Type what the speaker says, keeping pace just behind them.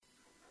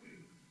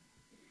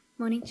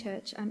Morning,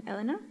 church. I'm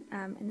Eleanor,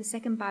 and the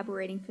second Bible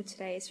reading for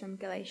today is from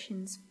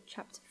Galatians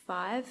chapter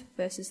 5,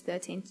 verses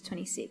 13 to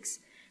 26.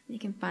 And you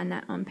can find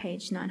that on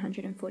page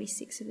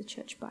 946 of the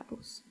church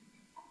Bibles.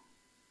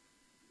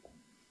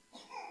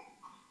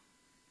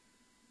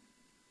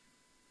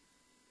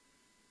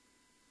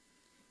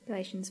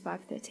 Galatians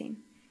 5:13.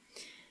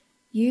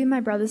 You, my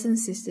brothers and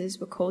sisters,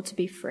 were called to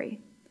be free,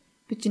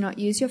 but do not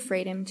use your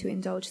freedom to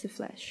indulge the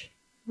flesh.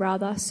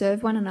 Rather,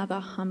 serve one another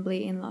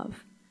humbly in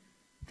love.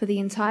 For the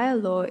entire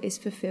law is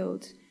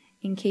fulfilled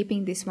in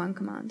keeping this one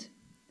command: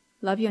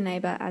 love your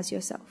neighbour as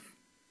yourself.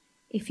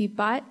 If you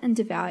bite and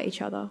devour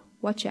each other,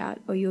 watch out,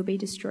 or you will be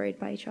destroyed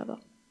by each other.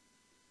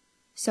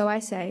 So I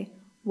say,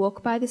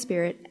 walk by the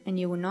Spirit, and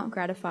you will not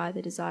gratify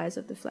the desires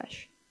of the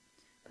flesh.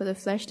 For the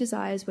flesh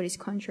desires what is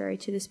contrary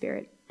to the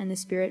Spirit, and the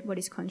Spirit what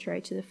is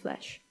contrary to the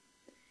flesh.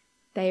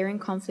 They are in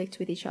conflict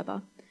with each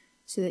other,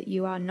 so that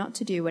you are not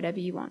to do whatever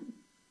you want.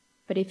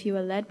 But if you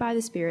are led by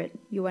the Spirit,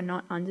 you are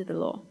not under the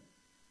law.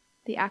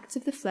 The acts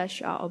of the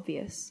flesh are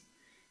obvious: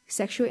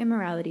 sexual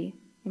immorality,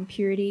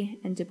 impurity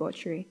and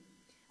debauchery,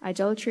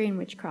 idolatry and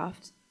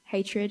witchcraft,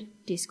 hatred,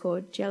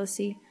 discord,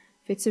 jealousy,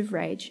 fits of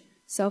rage,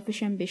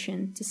 selfish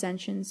ambition,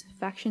 dissensions,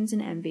 factions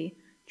and envy,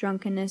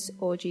 drunkenness,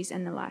 orgies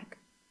and the like.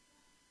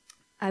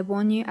 I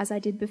warn you, as I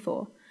did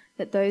before,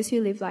 that those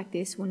who live like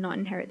this will not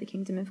inherit the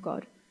kingdom of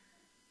God.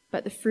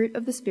 But the fruit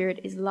of the Spirit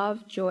is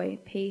love, joy,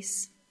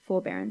 peace,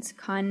 forbearance,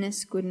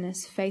 kindness,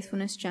 goodness,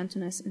 faithfulness,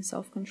 gentleness and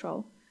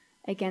self-control.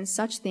 Against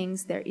such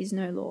things there is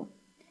no law.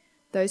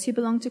 Those who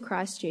belong to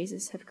Christ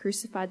Jesus have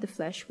crucified the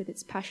flesh with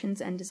its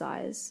passions and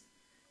desires.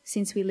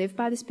 Since we live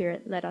by the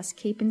Spirit, let us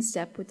keep in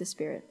step with the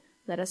Spirit.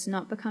 Let us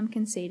not become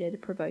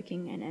conceited,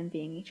 provoking and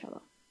envying each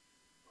other.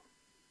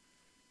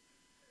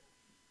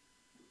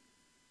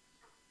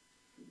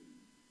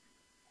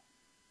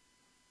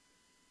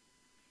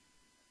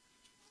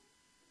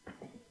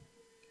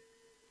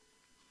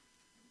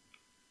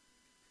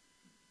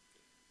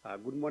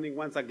 Good morning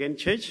once again,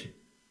 church.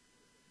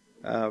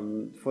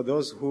 For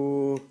those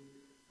who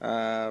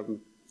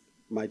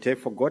might have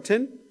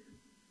forgotten,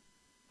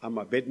 I'm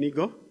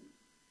Abednego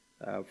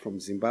from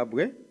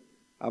Zimbabwe.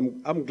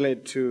 I'm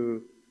glad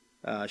to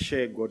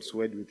share God's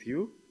word with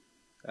you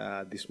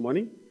this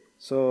morning.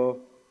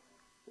 So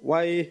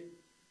why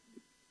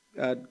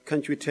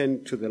can't we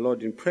turn to the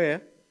Lord in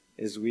prayer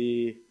as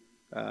we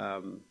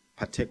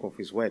partake of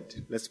his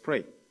word? Let's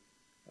pray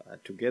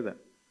together.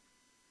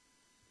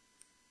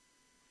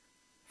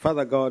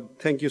 Father God,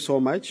 thank you so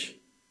much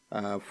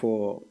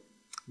for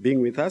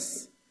being with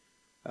us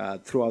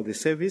throughout the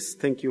service.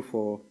 Thank you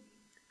for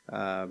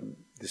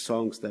the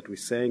songs that we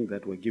sang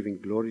that were giving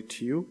glory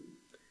to you.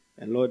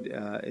 And Lord,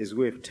 as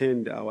we have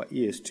turned our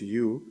ears to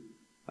you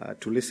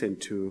to listen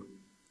to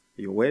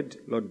your word,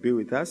 Lord, be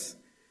with us.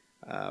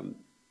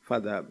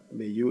 Father,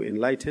 may you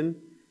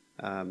enlighten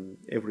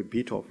every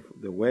bit of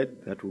the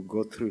word that we'll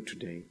go through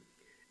today.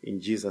 In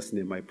Jesus'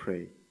 name I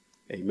pray.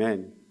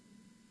 Amen.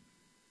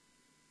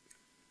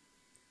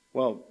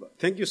 Well,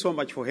 thank you so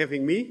much for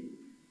having me.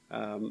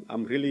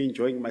 I'm really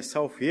enjoying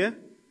myself here.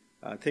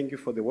 Thank you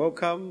for the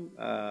welcome.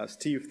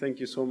 Steve, thank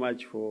you so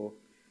much for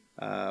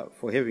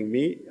having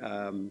me.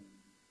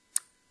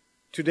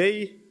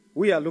 Today,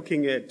 we are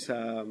looking at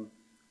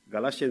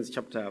Galatians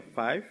chapter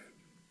 5.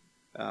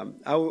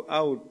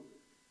 I'll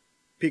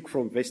pick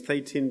from verse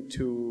 13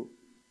 to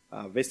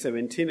verse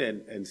 17,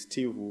 and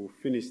Steve will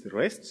finish the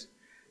rest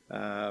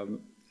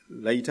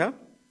later.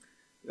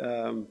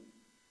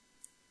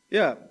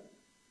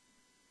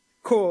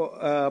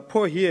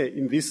 Paul here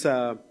in this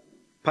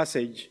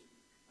passage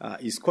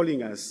is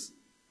calling us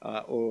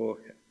or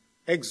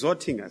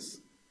exhorting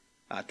us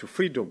to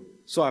freedom.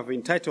 So I've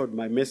entitled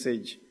my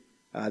message,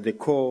 The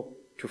Call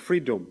to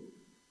Freedom.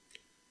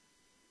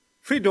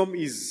 Freedom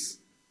is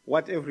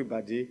what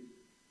everybody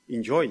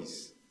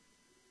enjoys.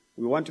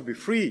 We want to be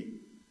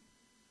free.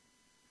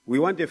 We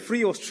want a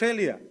free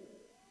Australia,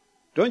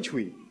 don't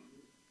we?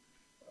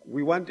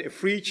 We want a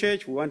free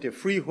church. We want a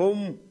free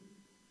home.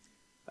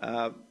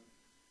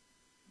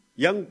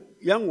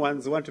 Young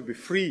ones want to be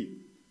free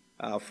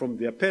from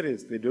their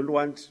parents. They don't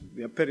want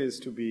their parents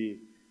to be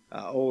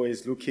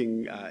always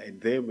looking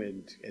at them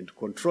and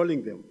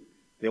controlling them.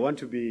 They want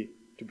to be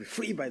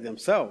free by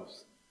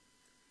themselves.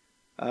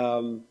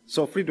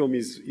 So freedom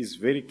is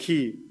very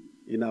key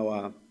in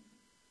our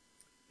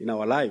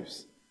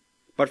lives.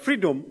 But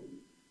freedom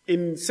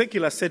in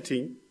secular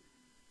setting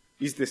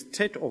is the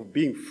state of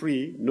being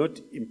free, not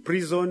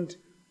imprisoned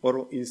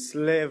or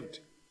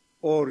enslaved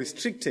or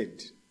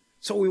restricted.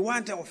 So we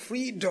want our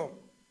freedom.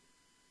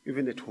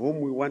 Even at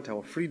home, we want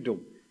our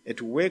freedom.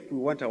 At work, we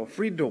want our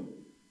freedom.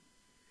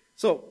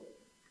 So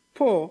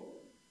Paul,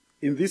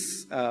 in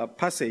this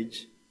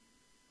passage,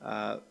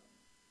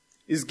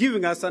 is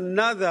giving us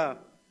another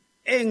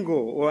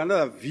angle or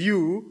another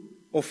view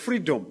of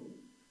freedom,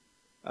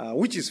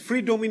 which is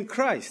freedom in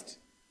Christ.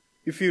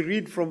 If you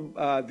read from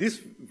this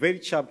very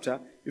chapter,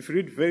 if you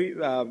read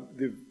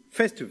the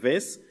first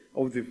verse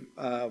of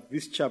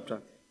this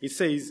chapter, it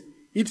says,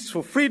 "It's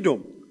for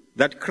freedom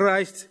that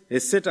Christ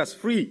has set us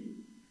free.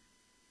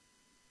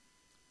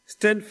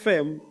 Stand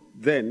firm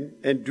then,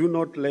 and do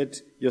not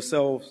let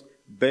yourselves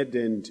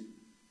burdened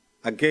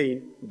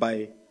again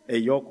by a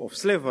yoke of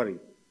slavery.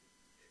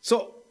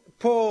 So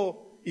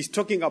Paul is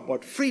talking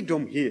about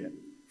freedom here.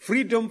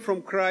 Freedom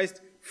from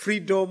Christ,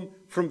 freedom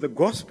from the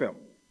gospel.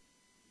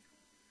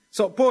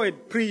 So Paul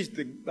had preached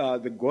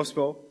the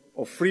gospel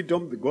of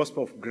freedom, the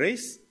gospel of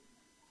grace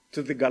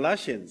to the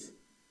Galatians.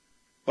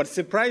 But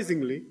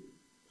surprisingly,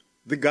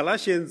 the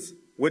Galatians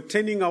were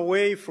turning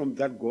away from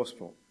that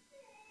gospel.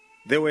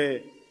 They were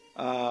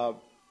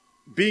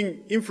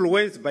being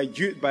influenced by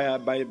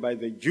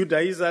the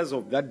Judaizers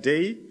of that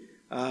day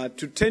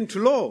to turn to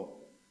law,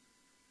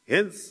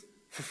 hence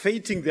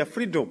forfeiting their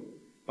freedom.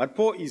 But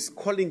Paul is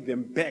calling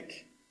them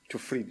back to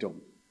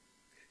freedom.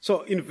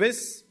 So in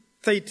verse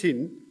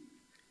 13,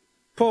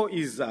 Paul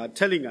is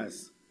telling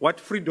us what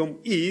freedom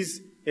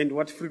is and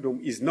what freedom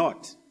is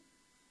not.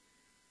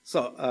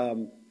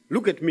 So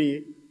look with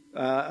me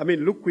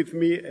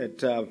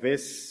at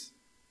verse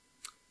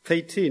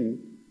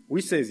 13,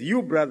 which says,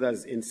 "You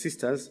brothers and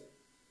sisters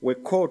were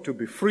called to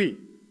be free,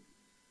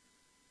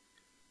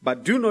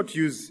 but do not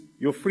use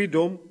your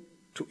freedom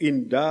to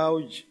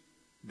indulge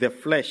the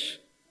flesh.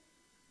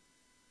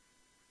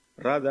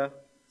 Rather,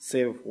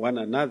 serve one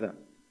another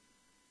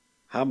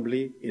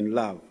humbly in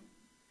love."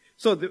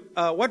 So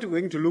what we're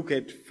going to look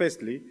at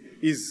firstly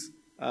is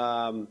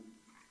the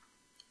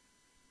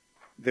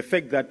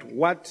fact that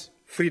what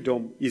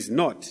freedom is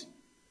not.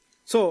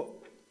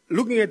 So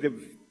looking at the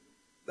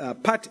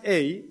part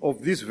A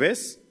of this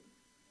verse,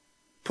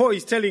 Paul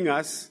is telling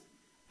us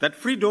that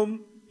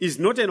freedom is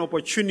not an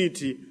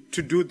opportunity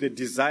to do the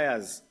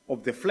desires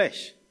of the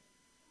flesh.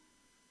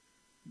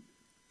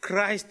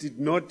 Christ did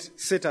not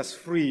set us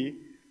free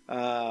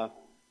to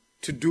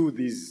do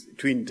this,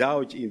 to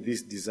indulge in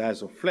these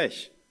desires of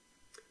flesh,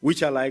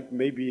 which are like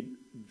maybe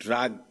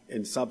drug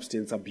and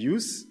substance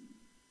abuse,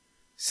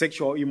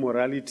 sexual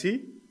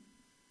immorality.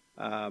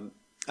 I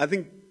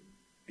think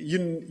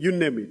you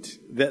name it.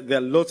 There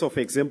are lots of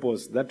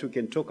examples that we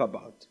can talk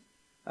about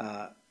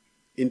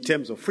in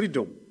terms of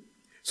freedom.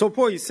 So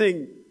Paul is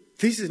saying,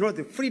 this is not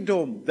the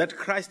freedom that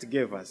Christ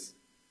gave us.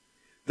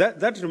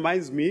 That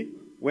reminds me,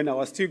 when I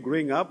was still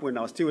growing up, when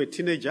I was still a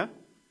teenager,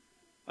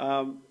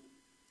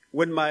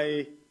 when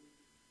my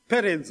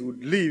parents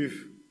would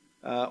leave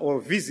or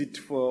visit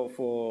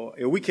for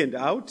a weekend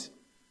out,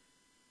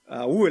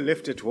 we were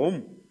left at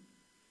home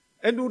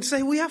and would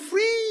say, "We are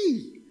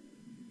free."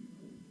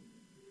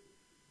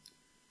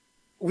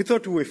 We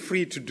thought we were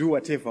free to do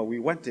whatever we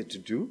wanted to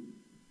do,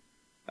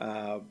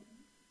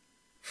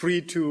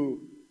 free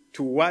to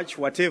watch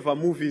whatever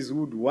movies we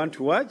would want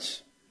to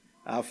watch,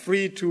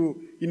 free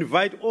to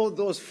invite all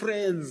those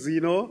friends,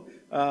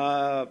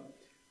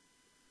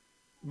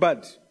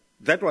 but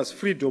that was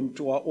freedom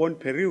to our own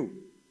peril.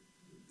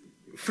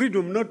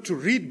 Freedom not to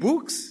read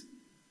books,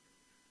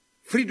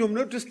 freedom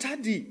not to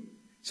study.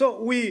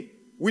 So we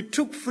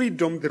took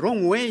freedom the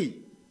wrong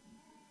way.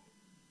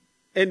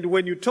 And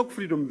when you took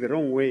freedom the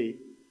wrong way,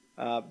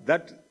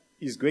 that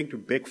is going to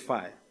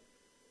backfire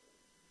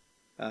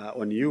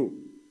on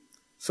you.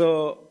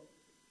 So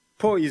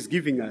Paul is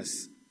giving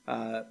us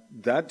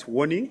that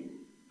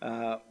warning,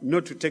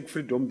 not to take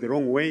freedom the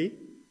wrong way,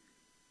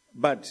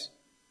 but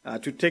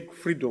to take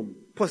freedom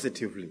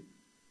positively.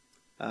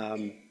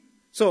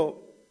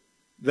 So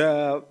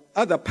the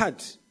other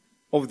part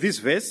of this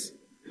verse,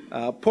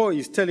 Paul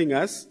is telling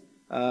us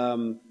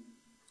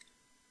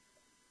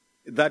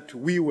that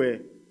we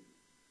were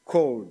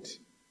called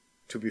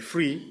to be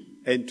free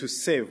and to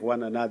serve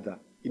one another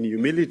in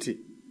humility.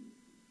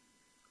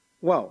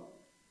 Wow.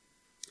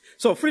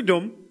 So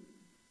freedom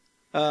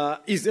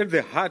is at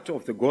the heart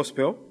of the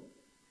gospel,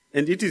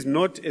 and it is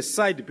not a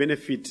side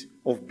benefit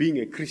of being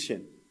a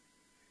Christian.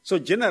 So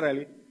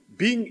generally,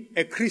 being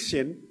a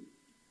Christian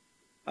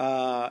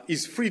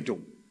is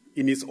freedom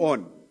in its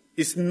own.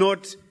 It's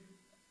not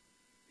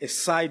a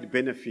side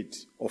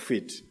benefit of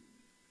it.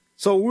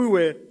 So we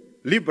were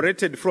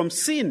liberated from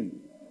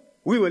sin.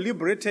 We were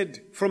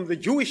liberated from the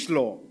Jewish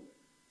law.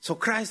 So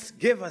Christ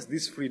gave us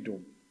this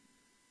freedom.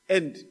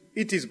 And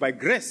it is by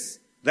grace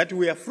that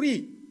we are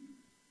free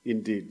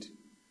indeed.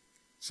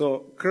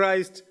 So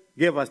Christ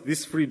gave us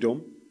this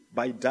freedom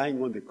by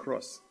dying on the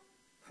cross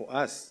for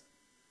us,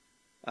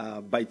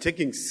 by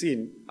taking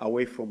sin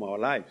away from our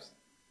lives,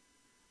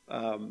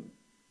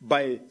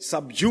 by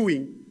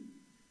subduing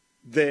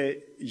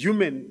the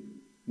human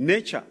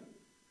nature,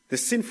 the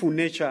sinful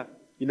nature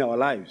in our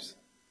lives.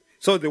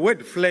 So the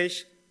word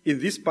flesh in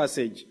this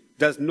passage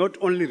does not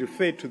only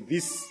refer to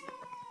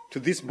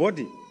this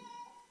body,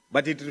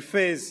 but it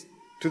refers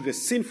to the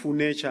sinful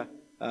nature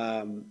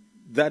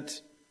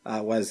that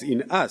was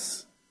in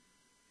us.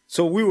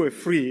 So we were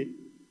free.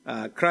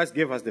 Christ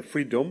gave us the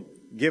freedom,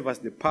 gave us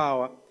the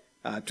power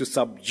to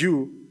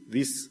subdue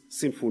this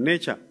sinful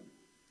nature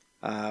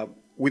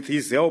with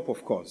his help,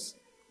 of course.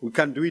 We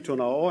can't do it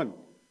on our own.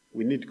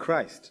 We need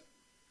Christ.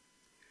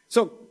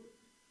 So,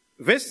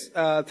 verse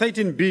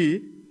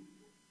 13b,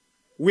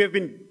 we have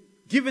been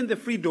given the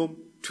freedom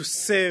to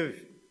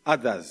serve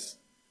others.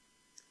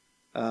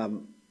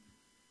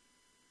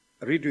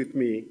 read with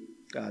me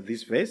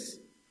this verse.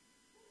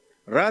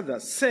 Rather,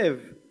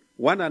 serve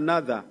one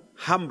another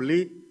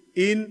humbly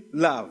in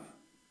love.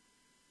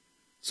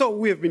 So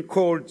we have been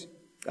called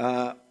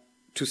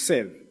to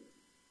serve.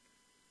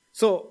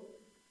 So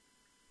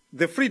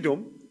the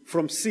freedom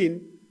from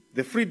sin,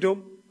 the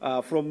freedom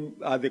from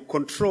the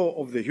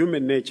control of the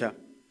human nature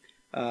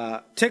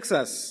takes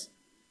us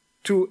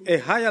to a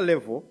higher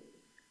level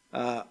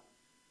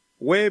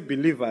where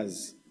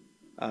believers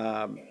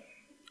are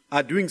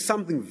doing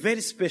something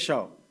very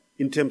special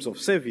in terms of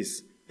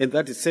service, and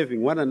that is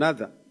serving one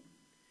another.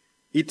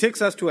 It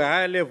takes us to a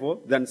higher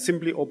level than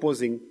simply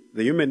opposing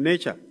the human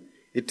nature.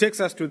 It takes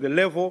us to the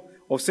level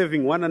of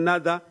serving one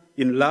another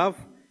in love.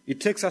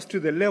 It takes us to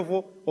the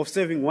level of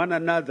serving one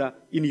another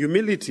in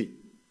humility.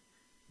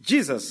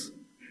 Jesus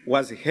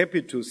was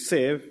happy to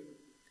serve,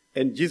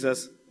 and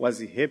Jesus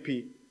was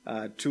happy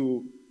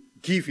to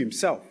give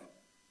himself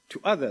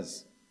to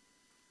others.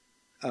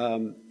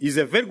 He's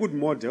a very good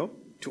model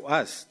to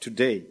us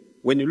today.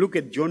 When you look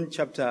at John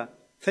chapter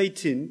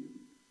 13,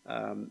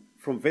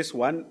 from verse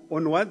 1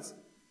 onwards,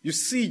 you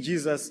see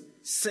Jesus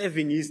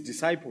serving his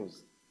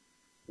disciples,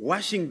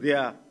 washing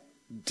their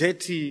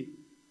dirty,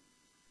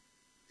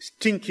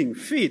 stinking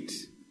feet.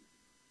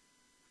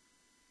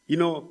 You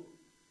know,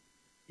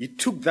 he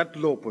took that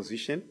low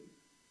position.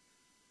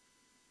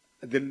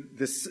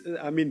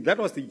 That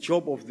was the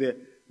job of the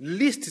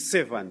least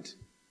servant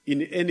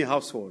in any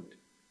household,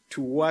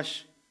 to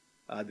wash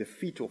the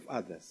feet of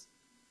others.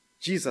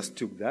 Jesus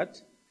took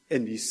that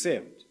and he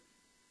served.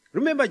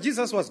 Remember,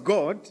 Jesus was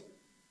God.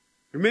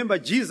 Remember,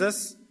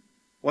 Jesus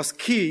was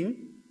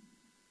king,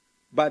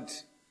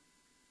 but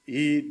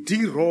he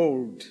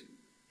derolled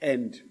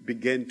and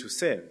began to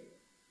serve.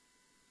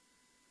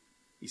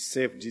 He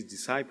served his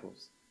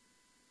disciples.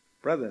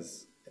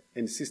 Brothers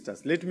and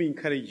sisters, let me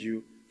encourage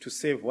you to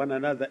serve one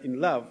another in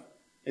love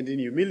and in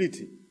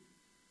humility.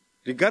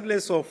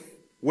 Regardless of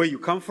where you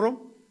come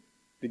from,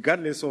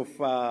 regardless of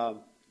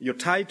your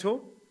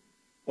title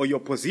or your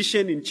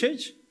position in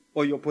church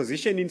or your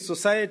position in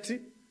society,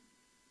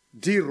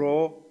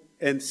 deroll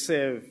and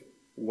serve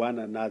one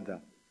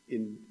another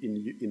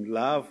in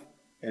love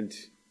and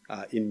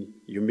in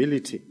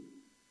humility.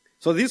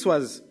 So this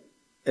was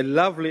a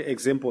lovely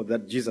example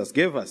that Jesus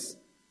gave us.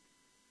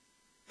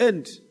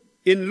 And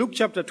in Luke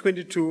chapter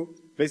 22,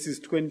 verses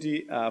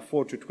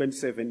 24 to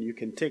 27, you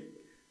can take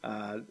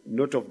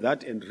note of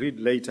that and read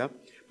later.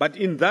 But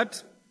in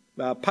that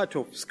part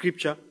of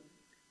Scripture,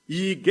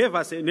 he gave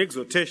us an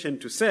exhortation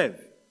to serve.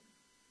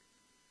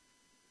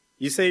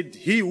 He said,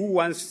 he who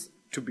wants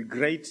to be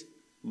great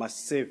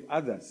must serve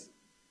others.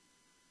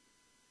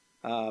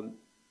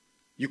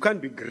 You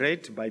can't be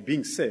great by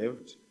being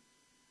served,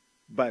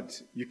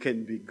 but you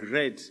can be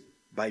great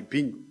by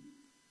being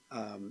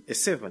a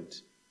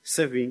servant,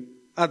 serving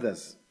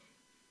others.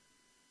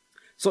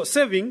 So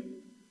serving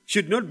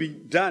should not be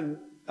done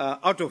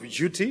out of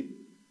duty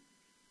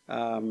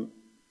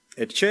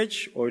at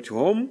church or at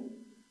home,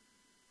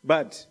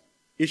 but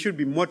it should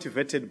be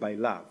motivated by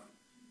love.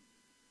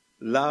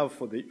 Love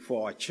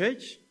for our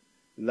church,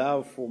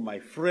 love for my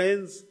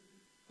friends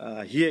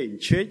here in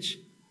church.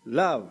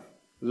 Love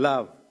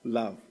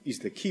is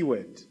the key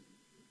word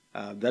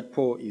that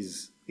Paul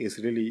is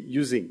really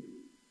using.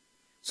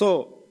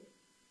 So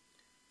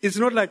it's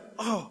not like,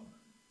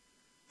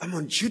 I'm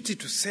on duty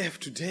to serve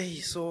today,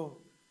 so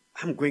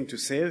I'm going to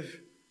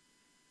serve.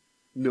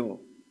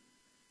 No,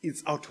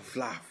 it's out of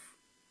love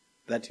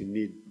that you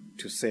need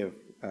to serve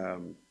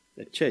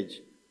the church.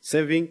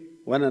 Serving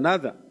one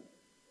another.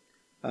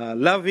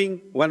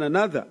 Loving one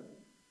another.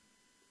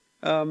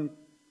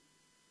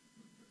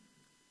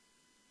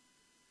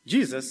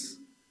 Jesus,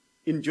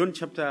 in John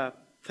chapter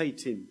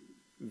 13,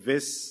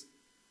 verse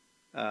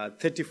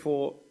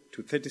 34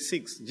 to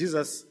 36,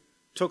 Jesus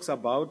talks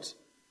about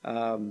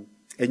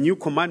a new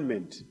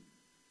commandment,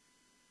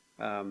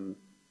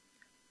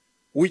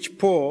 which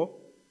Paul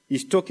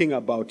is talking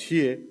about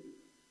here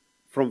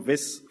from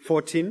verse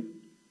 14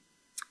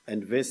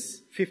 and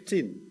verse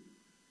 15.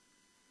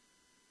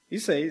 He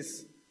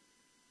says,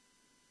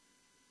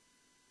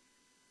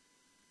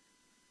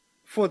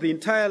 "For the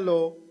entire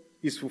law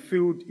is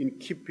fulfilled in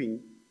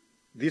keeping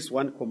this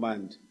one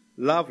command: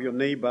 love your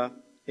neighbor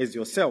as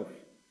yourself.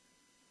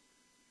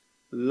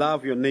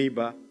 Love your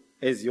neighbor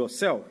as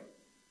yourself.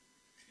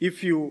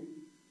 If you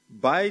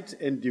bite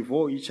and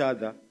devour each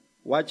other,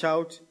 watch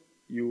out,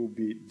 you will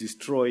be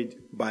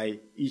destroyed by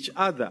each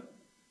other."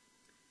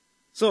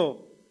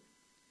 So,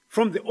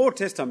 from the Old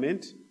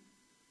Testament,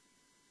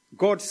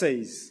 God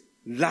says,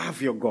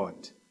 love your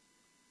God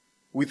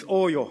with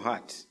all your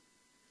heart,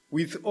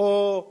 with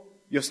all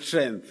your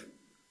strength,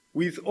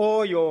 with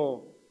all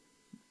your,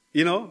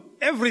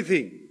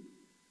 everything.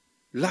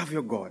 Love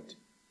your God.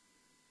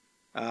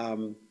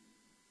 And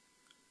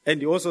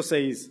he also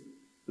says,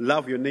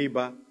 love your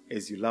neighbor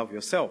as you love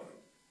yourself.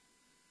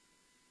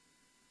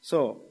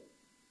 So,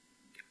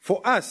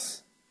 for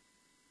us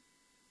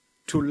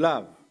to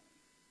love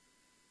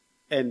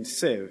and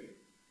serve,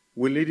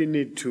 we really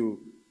need to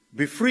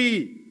be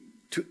free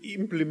to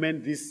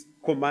implement this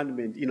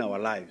commandment in our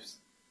lives.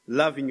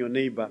 loving your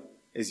neighbor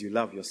as you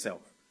love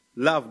yourself.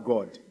 Love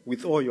God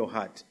with all your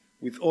heart,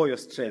 with all your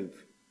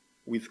strength,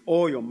 with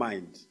all your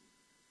mind.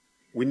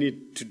 We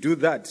need to do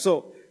that.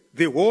 So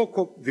the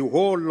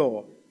whole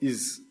law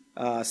is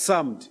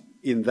summed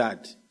in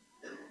that.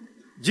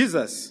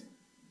 Jesus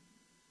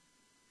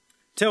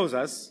tells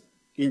us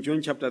in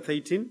John chapter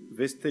 13,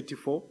 verse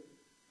 34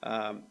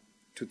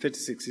 to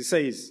 36, he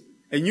says,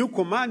 "A new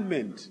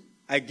commandment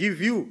I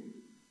give you,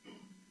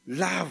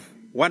 love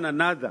one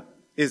another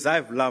as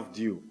I've loved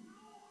you.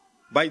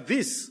 By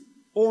this,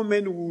 all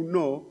men will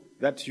know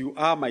that you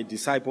are my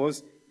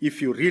disciples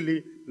if you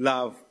really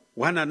love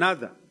one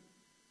another."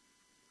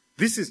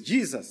 This is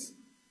Jesus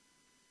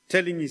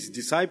telling his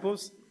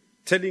disciples,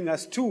 telling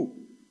us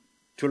too,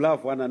 to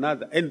love one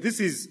another. And this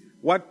is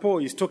what Paul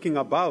is talking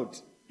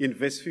about in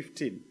verse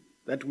 15,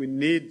 that we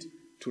need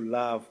to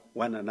love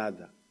one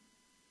another.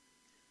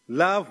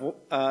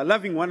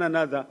 Loving one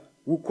another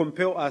will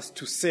compel us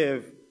to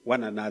serve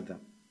one another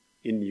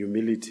in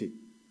humility.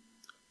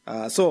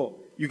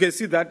 So you can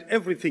see that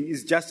everything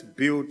is just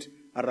built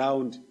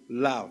around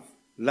love,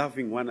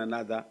 loving one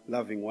another,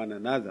 loving one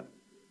another.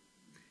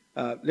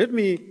 Let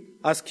me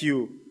ask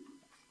you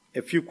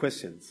a few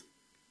questions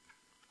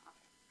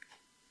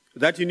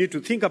that you need to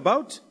think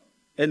about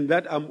and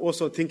that I'm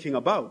also thinking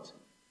about.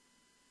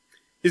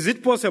 Is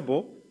it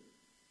possible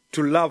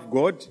to love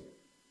God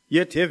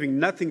yet having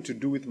nothing to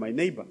do with my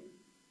neighbor?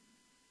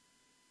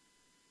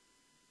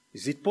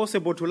 Is it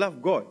possible to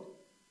love God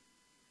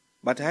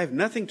but I have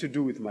nothing to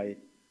do with my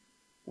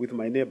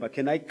neighbor?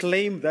 Can I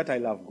claim that I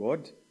love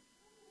God?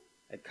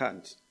 I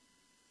can't.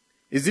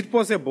 Is it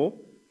possible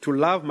to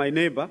love my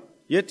neighbor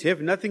yet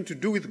have nothing to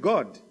do with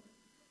God?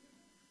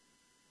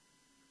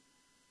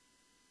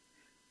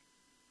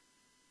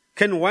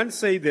 Can one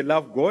say they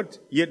love God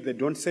yet they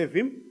don't serve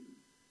him?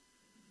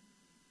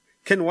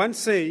 Can one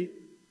say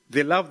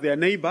they love their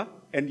neighbor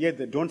and yet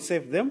they don't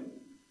serve them?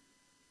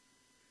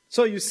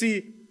 So you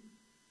see,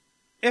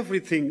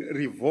 everything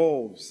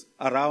revolves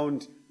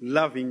around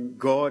loving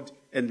God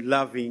and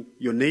loving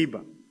your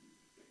neighbor.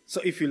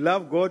 So if you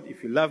love God,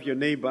 if you love your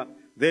neighbor,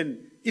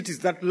 then it is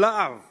that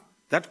love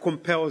that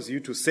compels you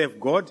to serve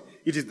God.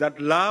 It is that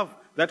love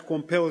that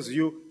compels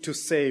you to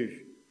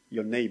save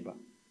your neighbor.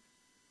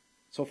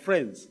 So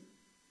friends,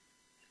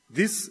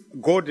 this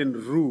golden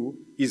rule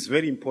is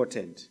very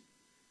important.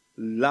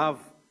 Love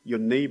your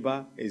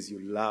neighbor as you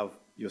love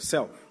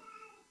yourself.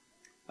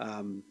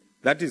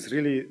 That is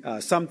really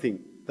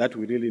something that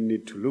we really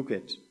need to look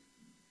at.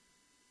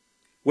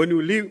 When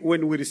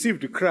we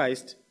received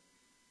Christ,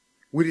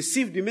 we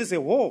received him as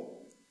a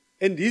whole,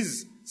 and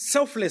his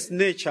selfless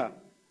nature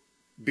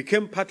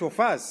became part of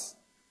us.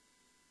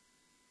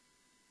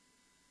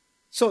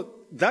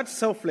 So that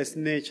selfless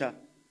nature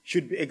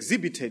should be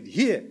exhibited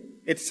here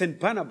at St.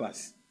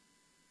 Barnabas.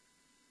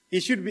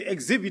 It should be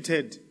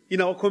exhibited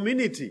in our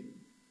community.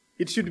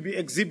 It should be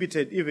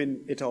exhibited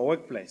even at our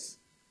workplace.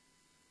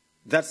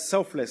 That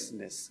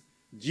selflessness,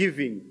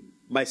 giving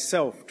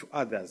myself to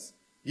others,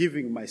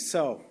 giving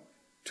myself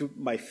to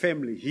my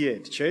family here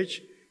at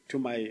church, to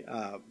my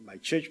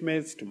church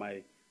mates, to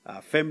my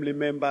family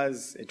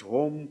members at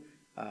home,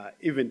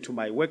 even to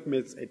my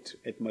workmates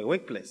at my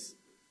workplace.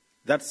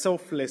 That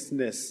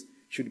selflessness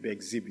should be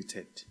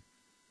exhibited.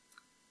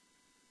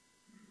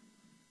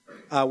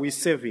 Are we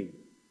serving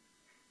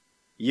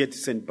yet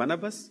St.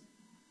 Barnabas?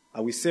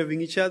 Are we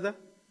serving each other?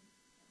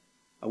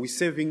 Are we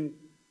serving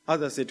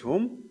others at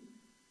home?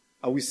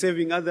 Are we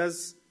serving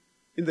others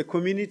in the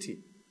community?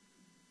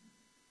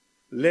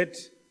 Let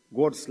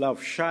God's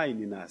love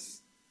shine in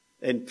us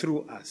and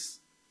through us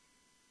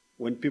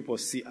when people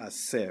see us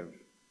serve.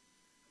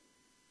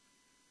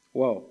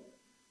 Well,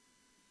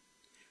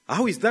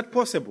 how is that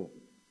possible?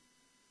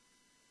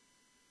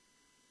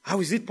 How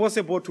is it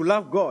possible to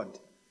love God?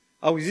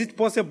 How is it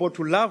possible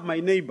to love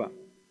my neighbor?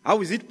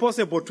 How is it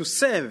possible to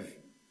serve?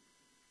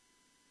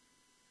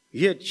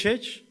 Here at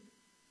church,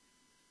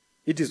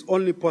 it is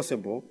only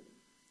possible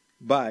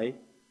by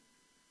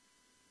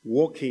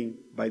walking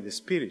by the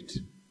Spirit.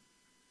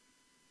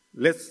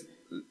 Let's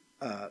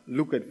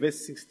look at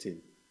verse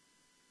 16.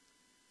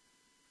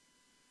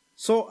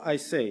 So I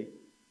say,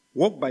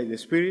 walk by the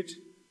Spirit,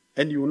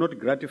 and you will not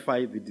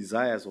gratify the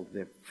desires of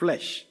the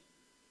flesh.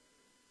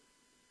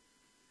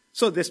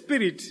 So the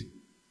Spirit,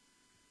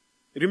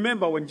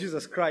 remember when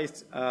Jesus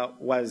Christ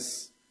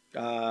was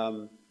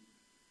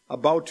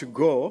about to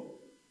go,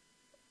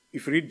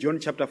 if you read John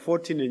chapter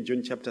 14 and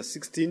John chapter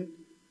 16,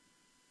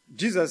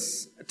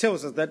 Jesus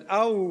tells us that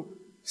I will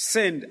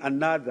send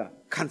another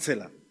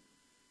counselor,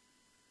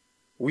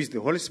 who is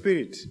the Holy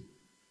Spirit,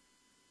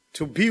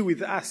 to be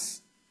with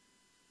us,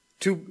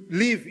 to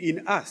live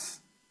in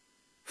us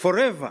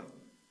forever.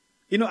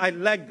 You know, I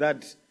like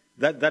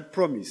that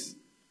promise.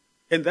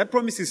 And that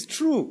promise is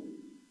true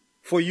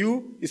for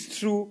you, it's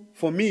true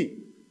for me.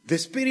 The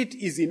Spirit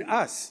is in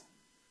us.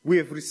 We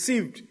have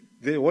received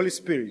the Holy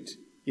Spirit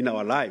in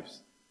our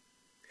lives.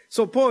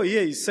 So Paul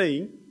here is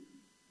saying,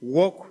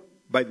 walk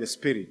by the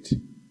Spirit,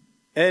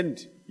 and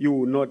you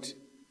will not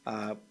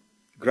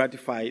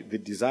gratify the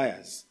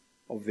desires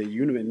of the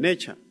human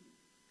nature.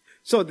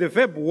 So the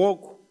verb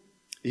walk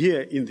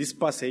here in this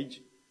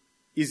passage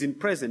is in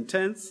present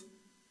tense,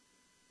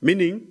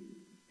 meaning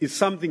it's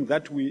something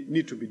that we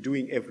need to be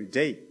doing every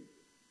day.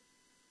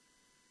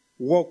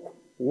 Walk,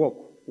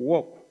 walk,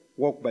 walk,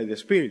 walk by the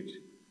Spirit.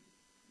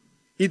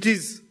 It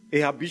is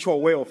a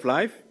habitual way of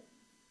life.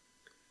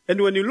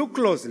 And when you look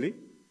closely,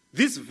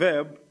 this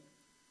verb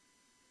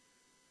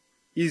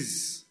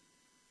is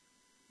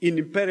in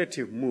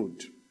imperative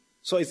mood.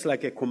 So it's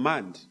like a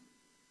command.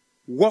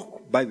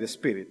 Walk by the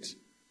Spirit.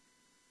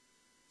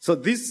 So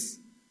this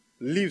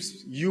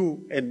leaves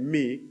you and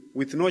me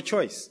with no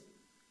choice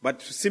but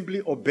to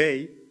simply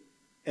obey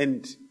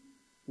and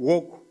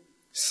walk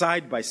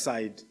side by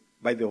side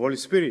by the Holy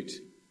Spirit.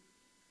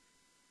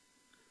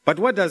 But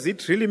what does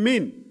it really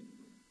mean,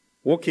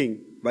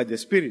 walking by the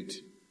Spirit?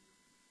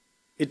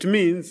 It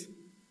means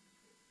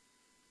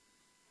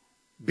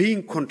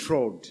being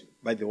controlled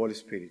by the Holy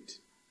Spirit.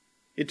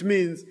 It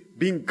means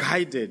being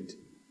guided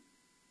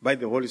by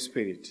the Holy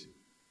Spirit.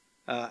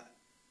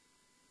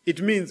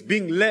 It means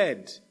being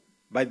led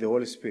by the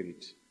Holy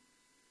Spirit.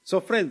 So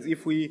friends,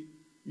 if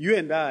you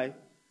and I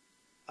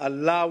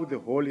allow the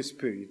Holy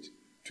Spirit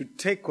to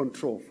take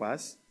control of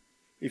us,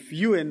 if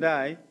you and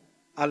I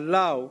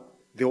allow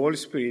the Holy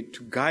Spirit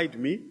to guide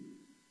me,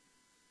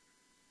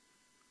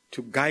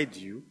 to guide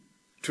you,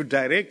 to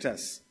direct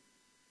us,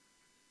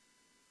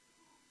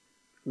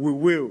 we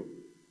will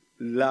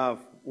love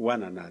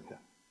one another.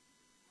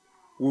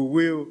 We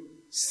will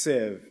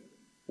serve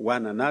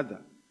one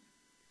another.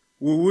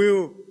 We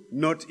will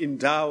not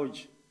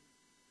indulge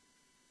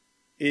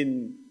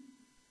in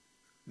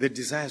the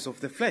desires of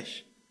the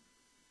flesh.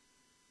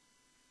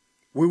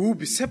 We will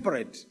be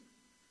separate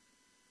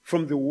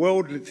from the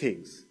worldly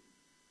things.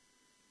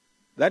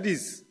 That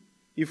is,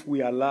 if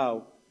we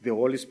allow the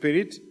Holy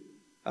Spirit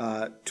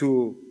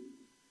to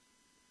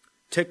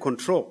take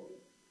control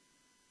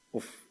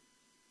of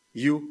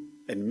you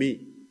and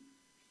me.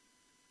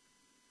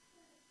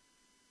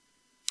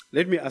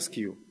 Let me ask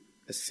you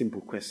a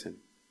simple question.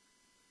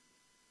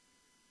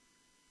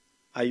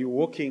 Are you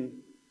walking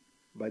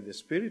by the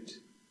Spirit?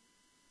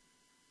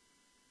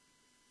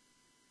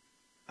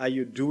 Are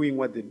you doing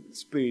what the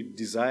Spirit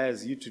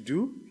desires you to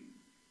do?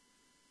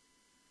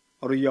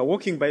 Or you are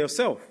walking by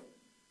yourself,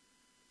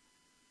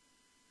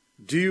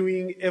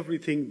 doing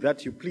everything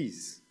that you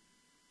please?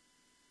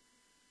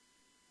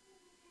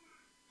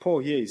 Paul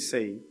here is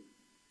saying,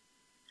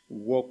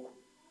 walk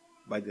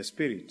by the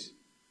Spirit.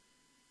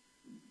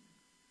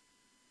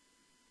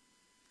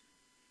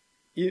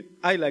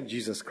 I like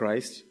Jesus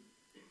Christ.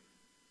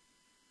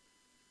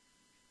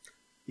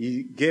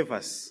 He gave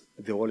us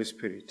the Holy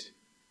Spirit.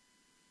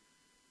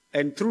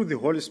 And through the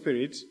Holy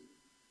Spirit,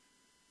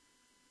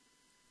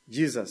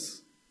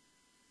 Jesus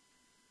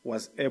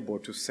was able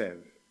to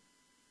serve.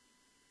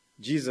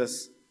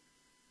 Jesus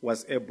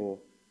was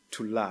able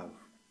to love.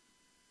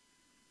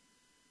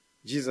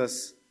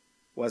 Jesus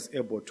was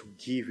able to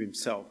give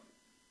himself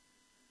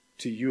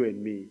to you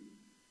and me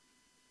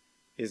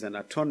as an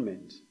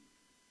atonement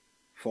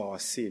for our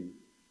sin.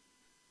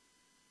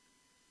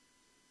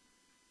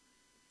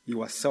 He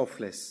was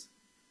selfless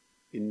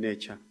in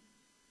nature.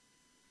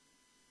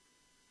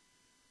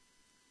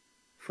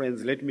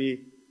 Friends, let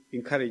me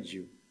encourage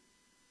you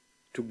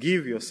to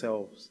give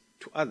yourselves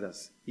to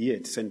others here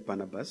at St.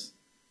 Barnabas.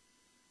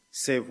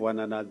 Serve one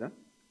another,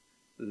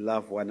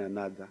 love one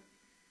another.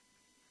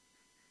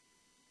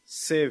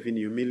 Serve in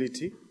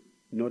humility,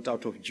 not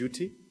out of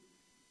duty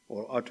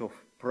or out of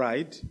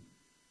pride,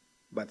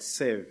 but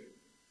serve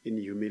in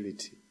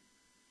humility.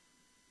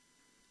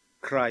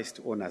 Christ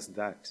honors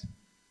that.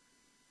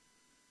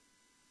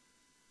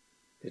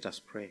 Let us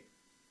pray.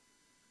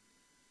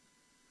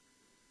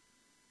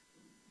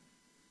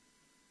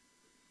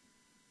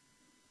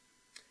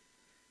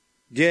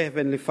 Dear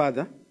Heavenly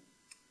Father,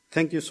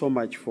 thank you so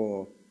much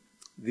for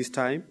this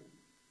time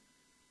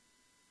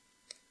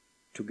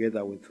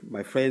together with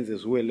my friends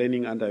as we were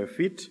learning under your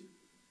feet,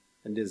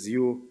 and as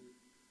you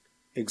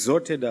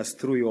exhorted us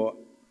through your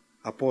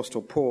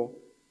Apostle Paul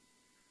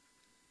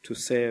to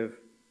serve,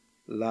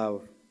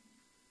 love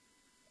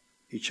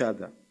each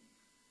other.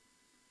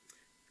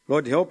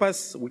 Lord, help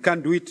us. We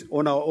can't do it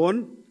on our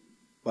own,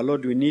 but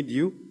Lord, we need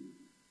you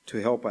to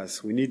help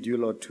us. We need you,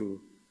 Lord, to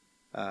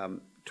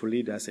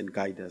lead us and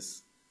guide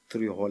us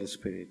through your Holy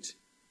Spirit.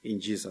 In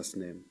Jesus'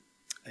 name,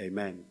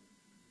 amen.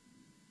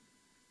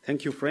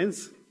 Thank you,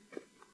 friends.